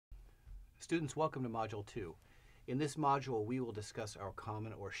Students, welcome to Module 2. In this module, we will discuss our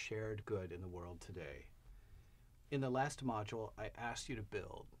common or shared good in the world today. In the last module, I asked you to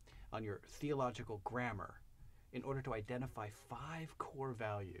build on your theological grammar in order to identify 5 core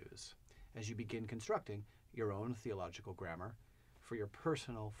values as you begin constructing your own theological grammar for your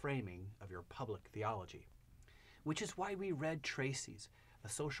personal framing of your public theology. Which is why we read Tracy's A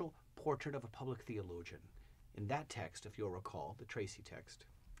Social Portrait of a Public Theologian. In that text, if you'll recall, the Tracy text,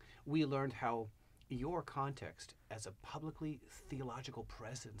 we learned how your context as a publicly theological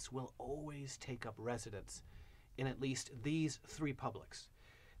presence will always take up residence in at least these 3 publics,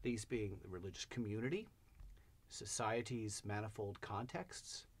 these being the religious community, society's manifold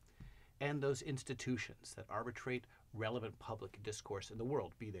contexts, and those institutions that arbitrate relevant public discourse in the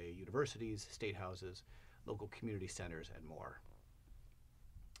world, be they universities, state houses, local community centers, and more.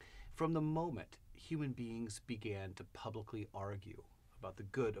 From the moment human beings began to publicly argue about the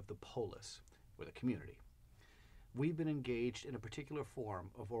good of the polis, or the community, we've been engaged in a particular form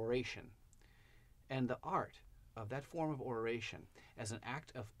of oration, and the art of that form of oration as an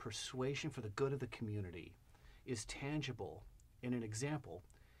act of persuasion for the good of the community is tangible in an example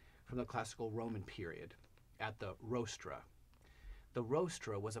from the classical Roman period at the rostra. The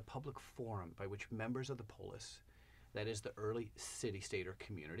rostra was a public forum by which members of the polis, that is the early city-state or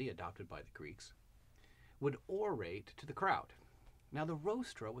community adopted by the Greeks, would orate to the crowd. Now, the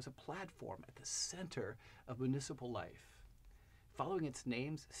rostra was a platform at the center of municipal life. Following its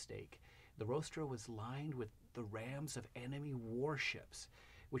namesake, the rostra was lined with the rams of enemy warships,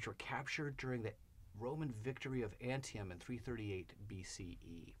 which were captured during the Roman victory of Antium in 338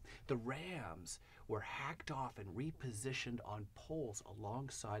 BCE. The rams were hacked off and repositioned on poles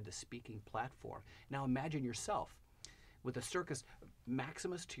alongside the speaking platform. Now imagine yourself with the Circus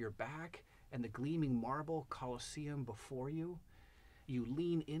Maximus to your back and the gleaming marble Colosseum before you. You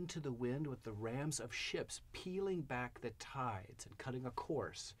lean into the wind with the rams of ships peeling back the tides and cutting a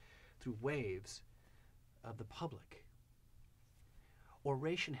course through waves of the public.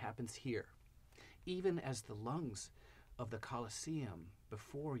 Oration happens here, even as the lungs of the Colosseum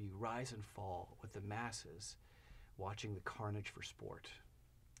before you rise and fall with the masses watching the carnage for sport.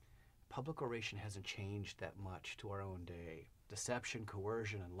 Public oration hasn't changed that much to our own day. Deception,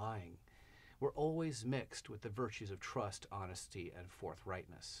 coercion, and lying were always mixed with the virtues of trust, honesty, and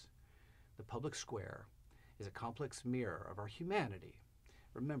forthrightness. The public square is a complex mirror of our humanity.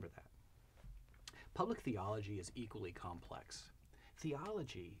 Remember that. Public theology is equally complex.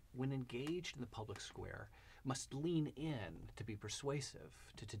 Theology, when engaged in the public square, must lean in to be persuasive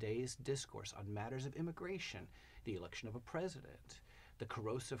to today's discourse on matters of immigration, the election of a president, the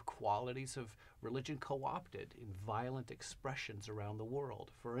corrosive qualities of religion co-opted in violent expressions around the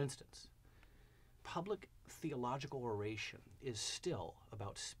world, for instance. Public theological oration is still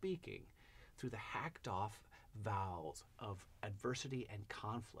about speaking through the hacked-off vowels of adversity and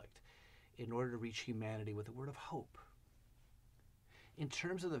conflict in order to reach humanity with a word of hope. In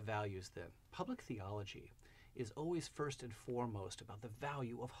terms of the values, then, public theology is always first and foremost about the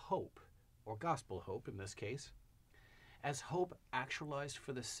value of hope, or gospel hope in this case, as hope actualized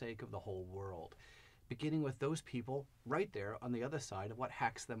for the sake of the whole world, beginning with those people right there on the other side of what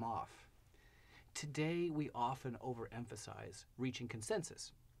hacks them off. Today, we often overemphasize reaching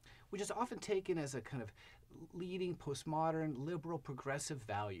consensus, which is often taken as a kind of leading postmodern, liberal, progressive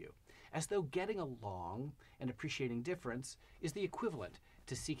value, as though getting along and appreciating difference is the equivalent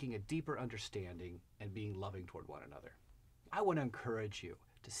to seeking a deeper understanding and being loving toward one another. I want to encourage you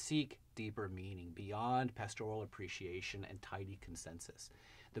to seek deeper meaning beyond pastoral appreciation and tidy consensus.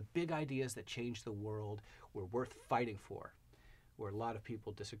 The big ideas that change the world were worth fighting for, where a lot of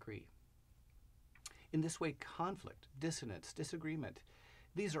people disagree. In this way, conflict, dissonance, disagreement,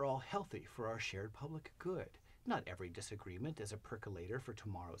 these are all healthy for our shared public good. Not every disagreement is a percolator for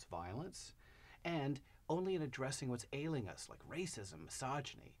tomorrow's violence, and only in addressing what's ailing us, like racism,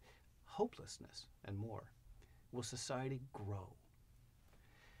 misogyny, hopelessness, and more, will society grow.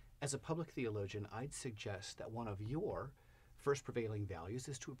 As a public theologian, I'd suggest that one of your first prevailing values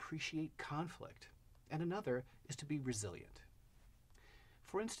is to appreciate conflict, and another is to be resilient.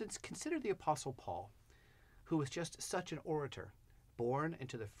 For instance, consider the Apostle Paul, who was just such an orator, born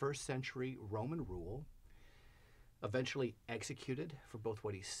into the first century Roman rule, eventually executed for both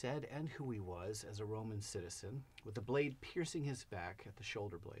what he said and who he was as a Roman citizen, with a blade piercing his back at the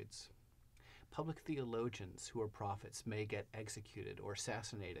shoulder blades. Public theologians who are prophets may get executed or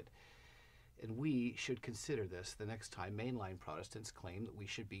assassinated, and we should consider this the next time mainline Protestants claim that we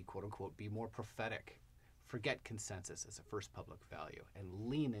should be, quote unquote, be more prophetic. Forget consensus as a first public value and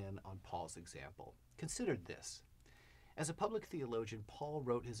lean in on Paul's example. Consider this. As a public theologian, Paul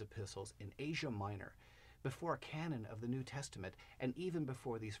wrote his epistles in Asia Minor, before a canon of the New Testament, and even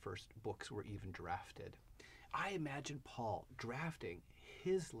before these first books were even drafted. I imagine Paul drafting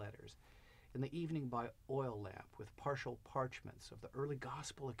his letters in the evening by oil lamp with partial parchments of the early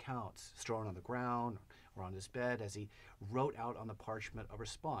gospel accounts strewn on the ground or on his bed as he wrote out on the parchment a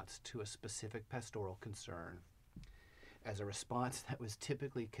response to a specific pastoral concern, as a response that was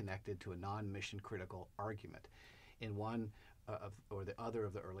typically connected to a non-mission critical argument in one or the other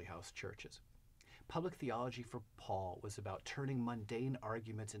of the early house churches. Public theology for Paul was about turning mundane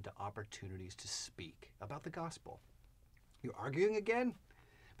arguments into opportunities to speak about the gospel. You're arguing again?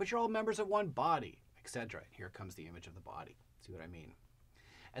 But you're all members of one body, etc. Here comes the image of the body. See what I mean?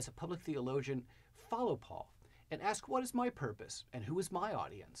 As a public theologian, follow Paul and ask, what is my purpose and who is my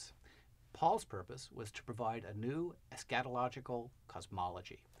audience? Paul's purpose was to provide a new eschatological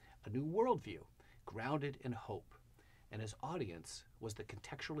cosmology, a new worldview grounded in hope. And his audience was the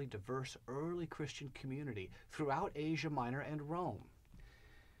contextually diverse early Christian community throughout Asia Minor and Rome.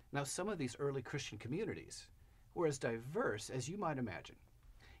 Now, some of these early Christian communities were as diverse as you might imagine,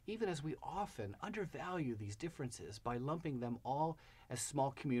 even as we often undervalue these differences by lumping them all as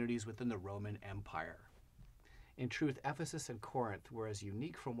small communities within the Roman Empire. In truth, Ephesus and Corinth were as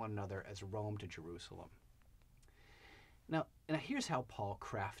unique from one another as Rome to Jerusalem. Now, here's how Paul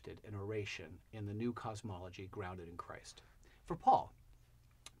crafted an oration in the new cosmology grounded in Christ. For Paul,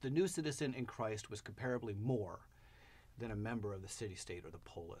 the new citizen in Christ was comparably more than a member of the city-state or the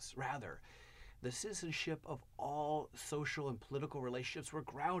polis. Rather, the citizenship of all social and political relationships were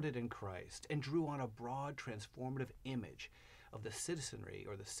grounded in Christ and drew on a broad transformative image of the citizenry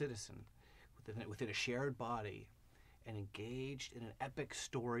or the citizen within a shared body and engaged in an epic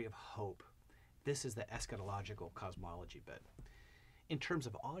story of hope. This is the eschatological cosmology bit. In terms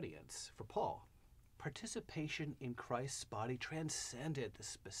of audience, for Paul, participation in Christ's body transcended the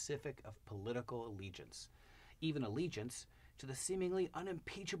specific of political allegiance, even allegiance to the seemingly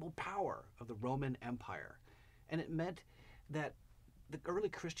unimpeachable power of the Roman Empire. And it meant that the early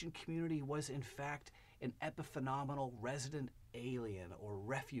Christian community was in fact an epiphenomenal resident alien or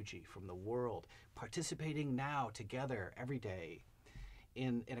refugee from the world, participating now together every day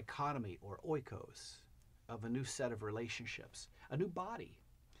in an economy or oikos of a new set of relationships, a new body,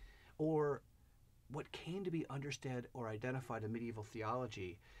 or what came to be understood or identified in medieval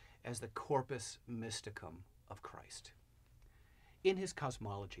theology as the corpus mysticum of Christ. In his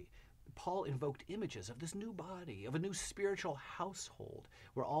cosmology, Paul invoked images of this new body, of a new spiritual household,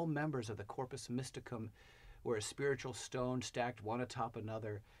 where all members of the corpus mysticum were a spiritual stone stacked one atop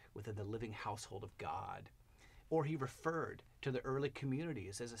another within the living household of God. Or he referred to the early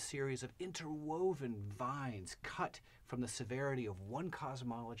communities as a series of interwoven vines cut from the severity of one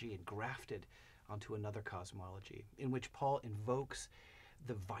cosmology and grafted onto another cosmology, in which Paul invokes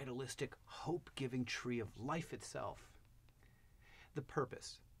the vitalistic, hope-giving tree of life itself. The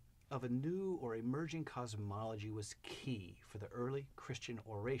purpose of a new or emerging cosmology was key for the early Christian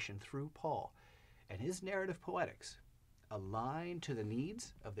oration through Paul, and his narrative poetics, aligned to the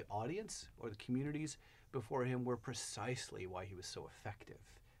needs of the audience or the communities before him, were precisely why he was so effective.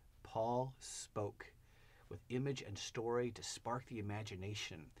 Paul spoke with image and story to spark the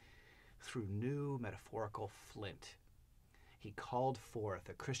imagination through new metaphorical flint. He called forth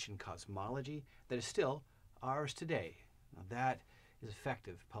a Christian cosmology that is still ours today. Now that is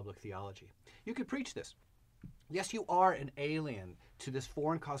effective public theology. You could preach this. Yes, you are an alien to this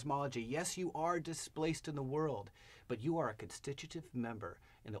foreign cosmology. Yes, you are displaced in the world, but you are a constitutive member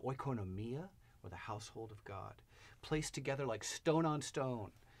in the oikonomia, or the household of God, placed together like stone on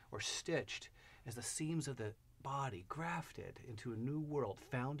stone, or stitched as the seams of the body, grafted into a new world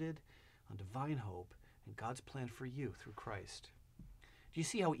founded on divine hope and God's plan for you through Christ. Do you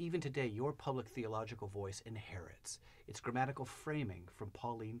see how even today your public theological voice inherits its grammatical framing from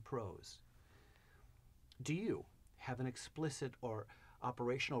Pauline prose? Do you have an explicit or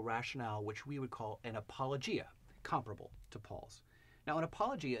operational rationale which we would call an apologia, comparable to Paul's? Now, an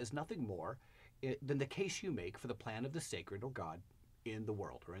apologia is nothing more than the case you make for the plan of the sacred or God in the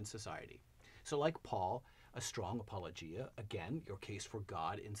world or in society. So like Paul, a strong apologia, again, your case for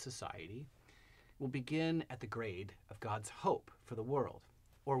God in society, will begin at the grade of God's hope for the world,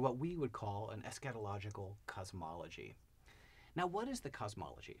 or what we would call an eschatological cosmology. Now, what is the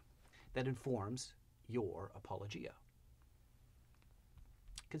cosmology that informs your apologia?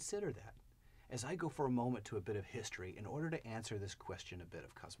 Consider that as I go for a moment to a bit of history in order to answer this question, a bit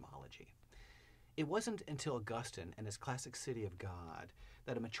of cosmology. It wasn't until Augustine and his classic City of God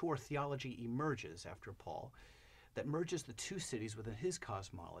that a mature theology emerges after Paul that merges the two cities within his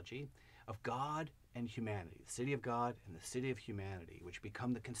cosmology of God and humanity, the city of God and the city of humanity, which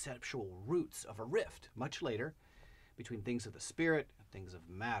become the conceptual roots of a rift much later between things of the spirit and things of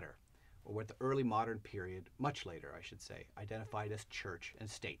matter, or what the early modern period, much later I should say, identified as church and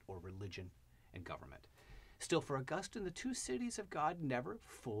state, or religion and government. Still, for Augustine, the two cities of God never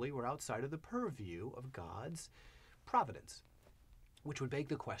fully were outside of the purview of God's providence, which would beg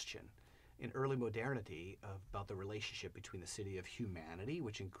the question in early modernity about the relationship between the city of humanity,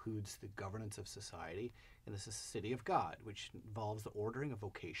 which includes the governance of society, and the city of God, which involves the ordering of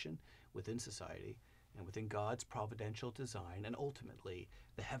vocation within society and within God's providential design, and ultimately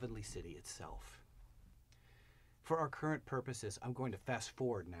the heavenly city itself. For our current purposes, I'm going to fast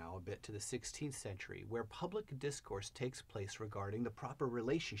forward now a bit to the 16th century, where public discourse takes place regarding the proper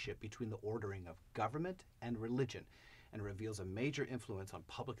relationship between the ordering of government and religion, and reveals a major influence on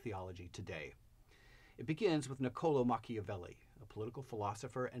public theology today. It begins with Niccolò Machiavelli, a political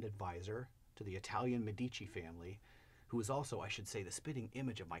philosopher and advisor to the Italian Medici family, who was also, I should say, the spitting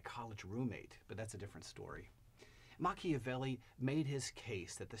image of my college roommate, but that's a different story. Machiavelli made his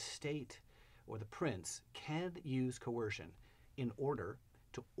case that the state or the prince can use coercion in order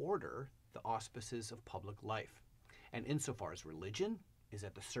to order the auspices of public life. And insofar as religion is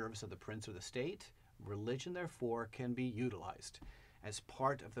at the service of the prince or the state, religion, therefore, can be utilized as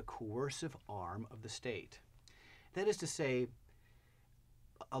part of the coercive arm of the state. That is to say,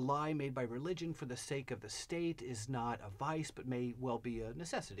 a lie made by religion for the sake of the state is not a vice, but may well be a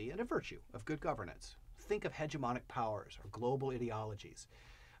necessity and a virtue of good governance. Think of hegemonic powers or global ideologies,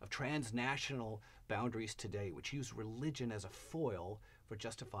 of transnational boundaries today, which use religion as a foil for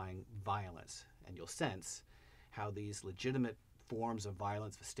justifying violence. And you'll sense how these legitimate forms of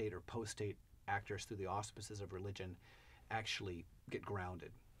violence, the state or post-state actors through the auspices of religion, actually get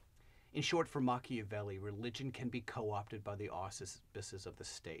grounded. In short, for Machiavelli, religion can be co-opted by the auspices of the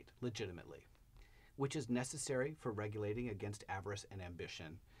state, legitimately, which is necessary for regulating against avarice and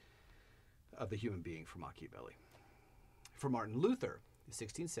ambition of the human being for Machiavelli. For Martin Luther, the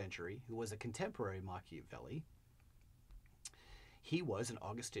 16th century, who was a contemporary of Machiavelli, he was an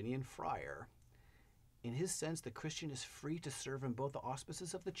Augustinian friar. In his sense, the Christian is free to serve in both the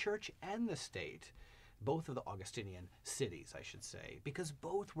auspices of the church and the state, both of the Augustinian cities, I should say, because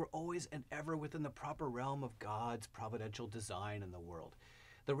both were always and ever within the proper realm of God's providential design in the world.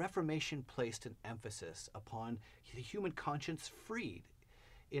 The Reformation placed an emphasis upon the human conscience freed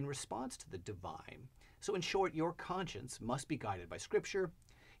in response to the divine. So in short, your conscience must be guided by Scripture,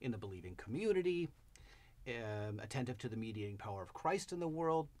 in the believing community, attentive to the mediating power of Christ in the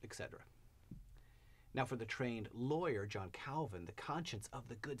world, etc. Now, for the trained lawyer, John Calvin, the conscience of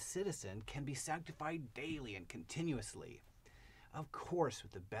the good citizen can be sanctified daily and continuously, of course,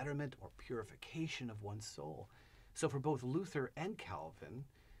 with the betterment or purification of one's soul. So for both Luther and Calvin,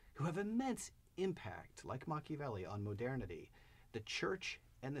 who have immense impact, like Machiavelli, on modernity, the church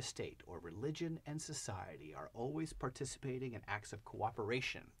and the state, or religion and society, are always participating in acts of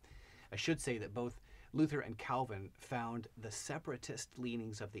cooperation. I should say that both Luther and Calvin found the separatist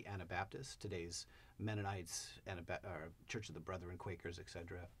leanings of the Anabaptists, today's Mennonites, Church of the Brethren, Quakers,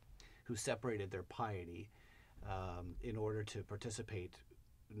 etc., who separated their piety in order to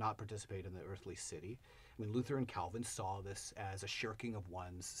not participate in the earthly city. I mean, Luther and Calvin saw this as a shirking of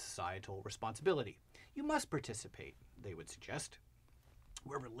one's societal responsibility. You must participate, they would suggest,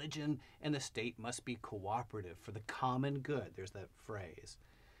 where religion and the state must be cooperative for the common good. There's that phrase.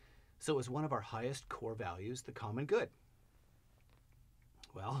 So is one of our highest core values the common good?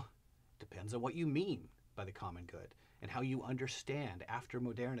 Well, depends on what you mean by the common good and how you understand, after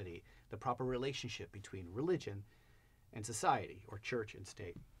modernity, the proper relationship between religion and society, or church and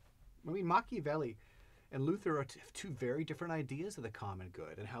state. I mean, Machiavelli and Luther are two very different ideas of the common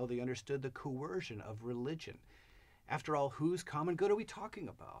good and how they understood the coercion of religion. After all, whose common good are we talking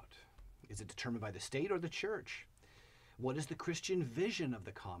about? Is it determined by the state or the church? What is the Christian vision of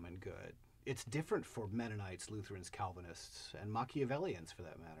the common good? It's different for Mennonites, Lutherans, Calvinists, and Machiavellians, for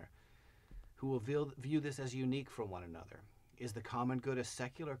that matter, who will view this as unique from one another. Is the common good a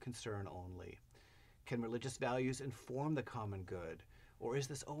secular concern only? Can religious values inform the common good? Or is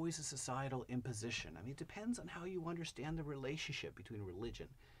this always a societal imposition? I mean, it depends on how you understand the relationship between religion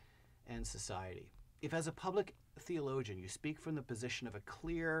and society. If as a public theologian you speak from the position of a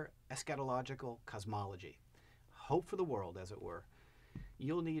clear eschatological cosmology, hope for the world, as it were,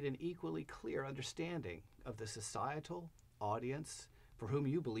 you'll need an equally clear understanding of the societal audience for whom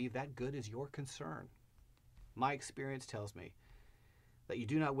you believe that good is your concern. My experience tells me that you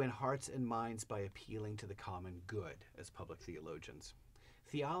do not win hearts and minds by appealing to the common good as public theologians.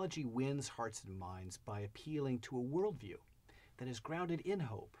 Theology wins hearts and minds by appealing to a worldview that is grounded in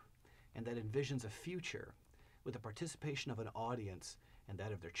hope, and that envisions a future with the participation of an audience and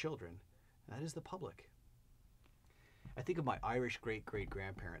that of their children, that is the public. I think of my Irish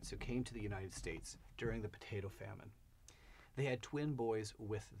great-great-grandparents who came to the United States during the potato famine. They had twin boys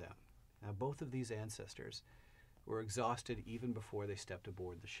with them. Now, both of these ancestors were exhausted even before they stepped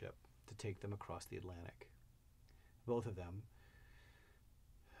aboard the ship to take them across the Atlantic. Both of them,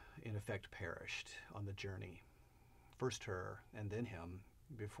 in effect, perished on the journey. First her, and then him,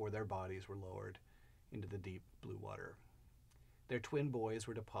 before their bodies were lowered into the deep blue water. Their twin boys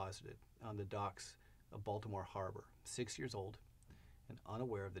were deposited on the docks of Baltimore Harbor, 6 years old, and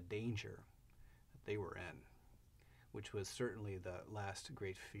unaware of the danger that they were in, which was certainly the last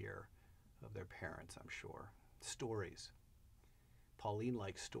great fear of their parents, I'm sure. Stories,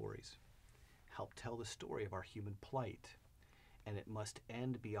 Pauline-like stories, help tell the story of our human plight, and it must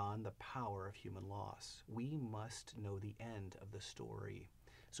end beyond the power of human loss. We must know the end of the story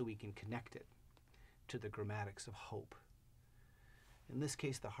so we can connect it to the grammatics of hope. In this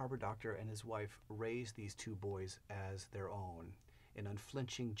case, the harbor doctor and his wife raised these two boys as their own, an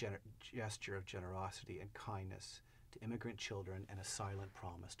unflinching gesture of generosity and kindness to immigrant children and a silent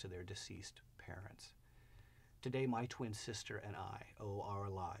promise to their deceased parents. Today, my twin sister and I owe our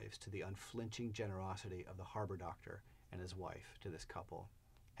lives to the unflinching generosity of the harbor doctor and his wife to this couple,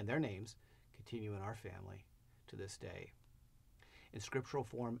 and their names continue in our family to this day. In scriptural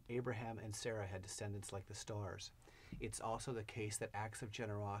form, Abraham and Sarah had descendants like the stars. It's also the case that acts of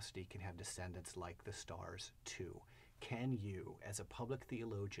generosity can have descendants like the stars too. Can you, as a public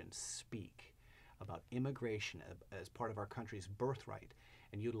theologian, speak about immigration as part of our country's birthright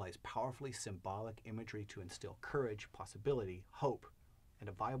and utilize powerfully symbolic imagery to instill courage, possibility, hope, and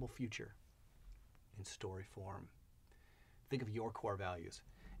a viable future in story form? Think of your core values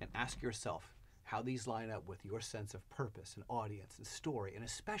and ask yourself how these line up with your sense of purpose and audience and story, and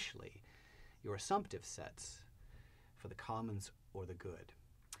especially your assumptive sets for the commons or the good.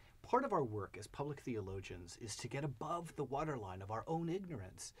 Part of our work as public theologians is to get above the waterline of our own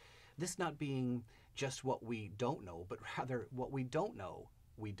ignorance. This not being just what we don't know, but rather what we don't know,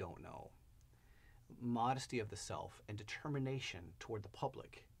 we don't know. Modesty of the self and determination toward the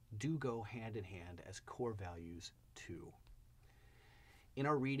public do go hand in hand as core values too. In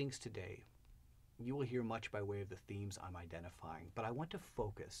our readings today, you will hear much by way of the themes I'm identifying, but I want to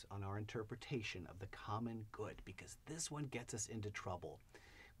focus on our interpretation of the common good because this one gets us into trouble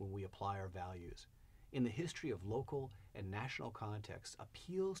when we apply our values. In the history of local and national contexts,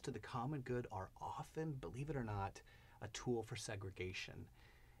 appeals to the common good are often, believe it or not, a tool for segregation.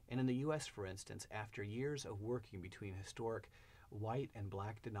 And in the U.S., for instance, after years of working between historic white and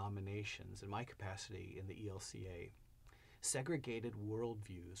black denominations in my capacity in the ELCA, segregated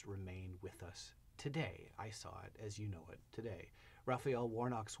worldviews remain with us today. I saw it as you know it today. Raphael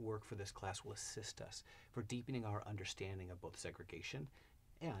Warnock's work for this class will assist us for deepening our understanding of both segregation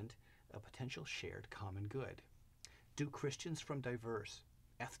and a potential shared common good. Do Christians from diverse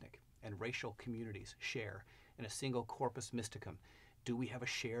ethnic and racial communities share in a single corpus mysticum? Do we have a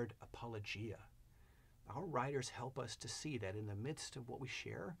shared apologia? Our writers help us to see that in the midst of what we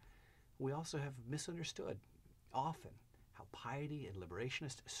share, we also have misunderstood often how piety and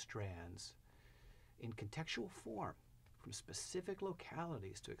liberationist strands in contextual form from specific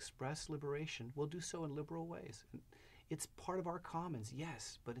localities to express liberation will do so in liberal ways. It's part of our commons,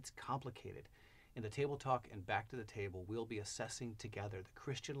 yes, but it's complicated. In the Table Talk and Back to the Table, we'll be assessing together the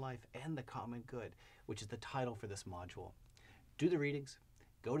Christian life and the common good, which is the title for this module. Do the readings,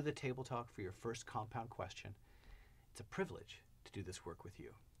 go to the Table Talk for your first compound question. It's a privilege to do this work with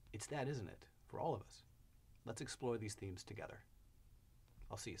you. It's that, isn't it, for all of us? Let's explore these themes together.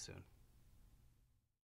 I'll see you soon.